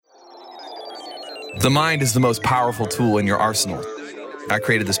The mind is the most powerful tool in your arsenal. I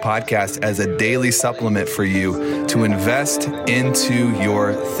created this podcast as a daily supplement for you to invest into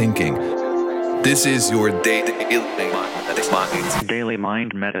your thinking. This is your Daily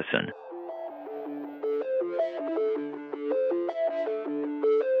Mind Medicine.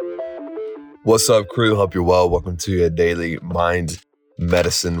 What's up, crew? Hope you're well. Welcome to a Daily Mind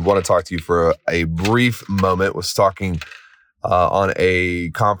Medicine. Want to talk to you for a brief moment. Was talking on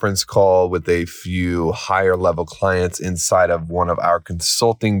a conference call with a few higher level clients inside of one of our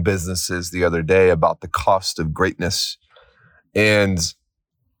consulting businesses the other day about the cost of greatness, and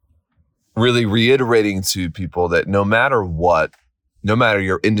really reiterating to people that no matter what, no matter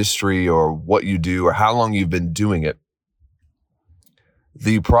your industry or what you do or how long you've been doing it,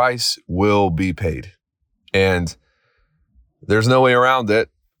 the price will be paid. And there's no way around it.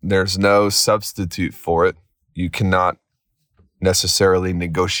 There's no substitute for it. You cannot necessarily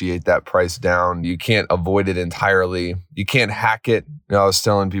negotiate that price down. You can't avoid it entirely. You can't hack it. You know, I was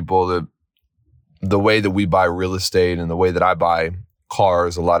telling people that the way that we buy real estate and the way that I buy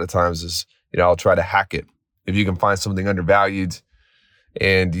cars a lot of times is, I'll try to hack it. If you can find something undervalued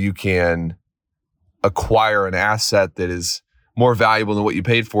and you can acquire an asset that is more valuable than what you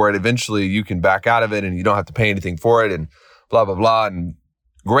paid for it, eventually you can back out of it and you don't have to pay anything for it and blah, blah, blah. And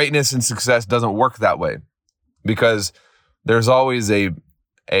greatness and success doesn't work that way, because there's always a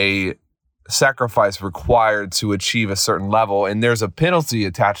sacrifice required to achieve a certain level, and there's a penalty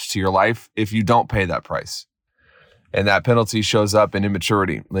attached to your life if you don't pay that price. And that penalty shows up in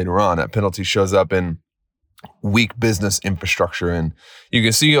immaturity later on. That penalty shows up in weak business infrastructure. And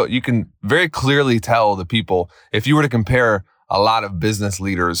you can very clearly tell the people, if you were to compare a lot of business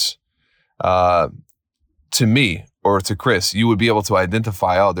leaders to me or to Chris, you would be able to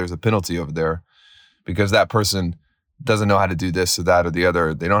identify, oh, there's a penalty over there, because that person doesn't know how to do this or that or the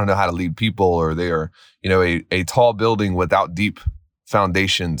other. They don't know how to lead people, or they are, a tall building without deep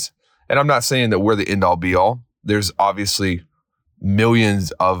foundations. And I'm not saying that we're the end all be all. There's obviously millions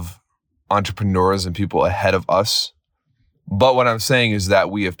of entrepreneurs and people ahead of us. But what I'm saying is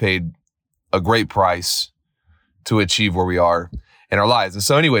that we have paid a great price to achieve where we are in our lives. And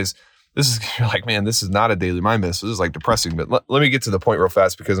so anyways, you're like, man, this is not a daily mind medicine. This is like depressing. But let me get to the point real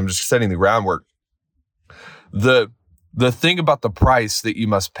fast, because I'm just setting the groundwork. The thing about the price that you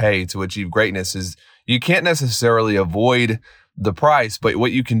must pay to achieve greatness is you can't necessarily avoid the price, but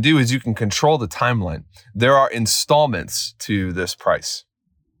what you can do is you can control the timeline. There are installments to this price.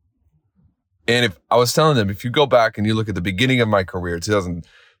 And if I was telling them, if you go back and you look at the beginning of my career,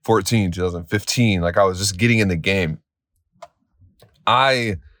 2014, 2015, like I was just getting in the game,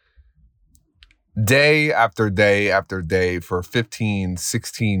 I, day after day after day for 15,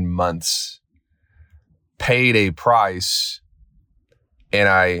 16 months, paid a price, and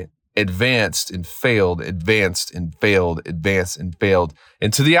I advanced and failed, advanced and failed, advanced and failed.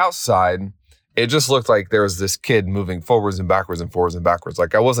 And to the outside, it just looked like there was this kid moving forwards and backwards and forwards and backwards.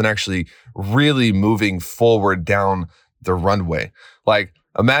 Like I wasn't actually really moving forward down the runway. Like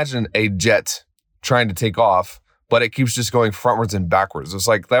imagine a jet trying to take off, but it keeps just going frontwards and backwards. It's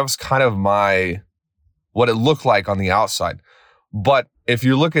like that was kind of what it looked like on the outside. But if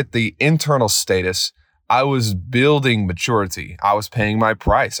you look at the internal status, I was building maturity. I was paying my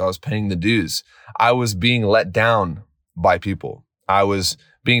price. I was paying the dues. I was being let down by people. I was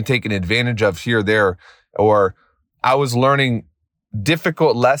being taken advantage of here, there, or I was learning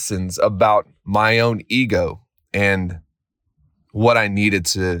difficult lessons about my own ego and what I needed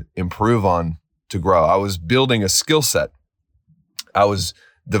to improve on to grow. I was building a skill set. I was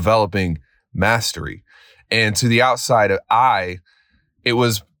developing mastery. And to the outside eye, it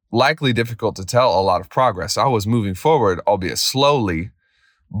was likely difficult to tell a lot of progress. I was moving forward, albeit slowly,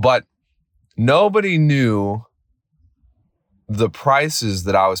 but nobody knew the prices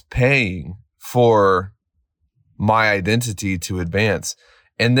that I was paying for my identity to advance.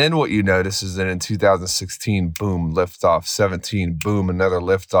 And then what you notice is that in 2016, boom, liftoff. 17, boom, another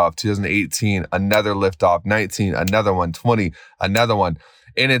liftoff. 2018, another liftoff. 19, another one. 20, another one.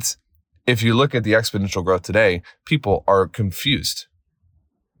 And if you look at the exponential growth today, people are confused.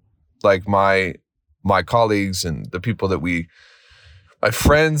 Like my colleagues and the people that my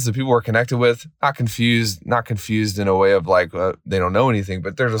friends, the people we're connected with, not confused in a way of like, they don't know anything,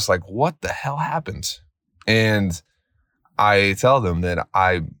 but they're just like, what the hell happened? And I tell them that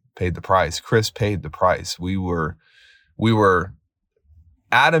I paid the price. Chris paid the price. We were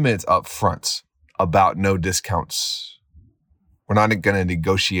adamant up front about no discounts. We're not going to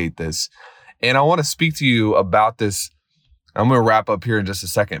negotiate this. And I want to speak to you about this. I'm going to wrap up here in just a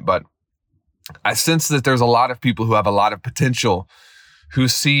second, but I sense that there's a lot of people who have a lot of potential, who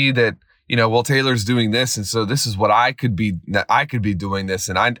see that, well, Taylor's doing this, and so this is what I could be doing this,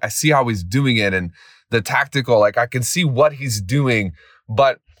 and I see how he's doing it, and the tactical, like I can see what he's doing,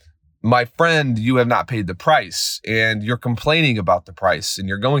 but my friend, you have not paid the price, and you're complaining about the price, and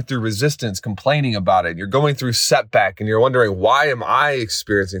you're going through resistance, complaining about it. You're going through setback, and you're wondering, why am I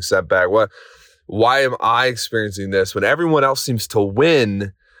experiencing setback? Why am I experiencing this when everyone else seems to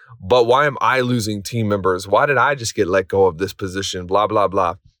win? But why am I losing team members? Why did I just get let go of this position? Blah, blah,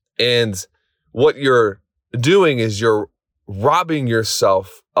 blah. And what you're doing is you're robbing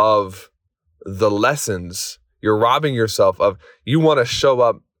yourself of the lessons. You're robbing yourself of, you want to show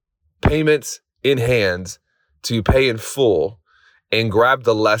up payments in hand to pay in full and grab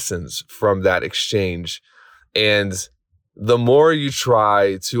the lessons from that exchange. And the more you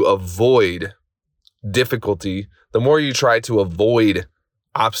try to avoid difficulty, the more you try to avoid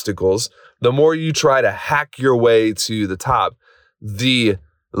obstacles, the more you try to hack your way to the top, the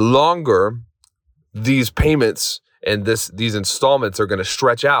longer these payments and these installments are going to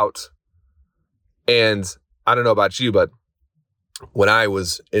stretch out. And I don't know about you, but when I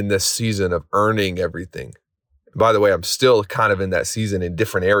was in this season of earning everything, by the way, I'm still kind of in that season in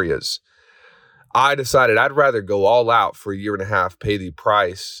different areas, I decided I'd rather go all out for a year and a half, pay the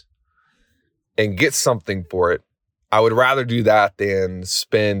price, and get something for it. I would rather do that than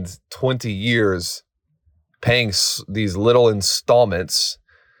spend 20 years paying these little installments,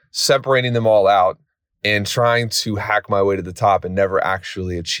 separating them all out, and trying to hack my way to the top and never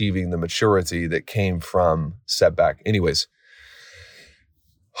actually achieving the maturity that came from setback. Anyways,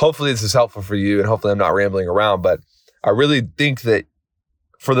 hopefully this is helpful for you, and hopefully I'm not rambling around, but I really think that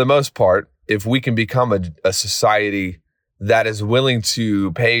for the most part, if we can become a society that is willing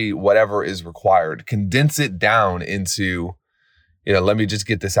to pay whatever is required, condense it down into, let me just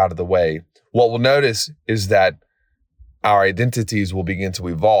get this out of the way, what we'll notice is that our identities will begin to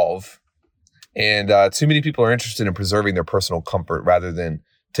evolve. And too many people are interested in preserving their personal comfort rather than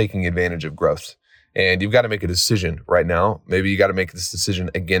taking advantage of growth. And you've got to make a decision right now. Maybe you got to make this decision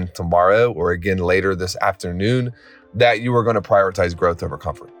again tomorrow or again later this afternoon that you are going to prioritize growth over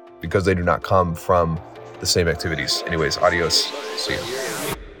comfort, because they do not come from the same activities. Anyways, adios. See you.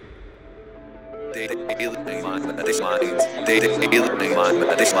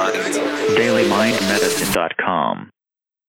 DailyMindMedicine.com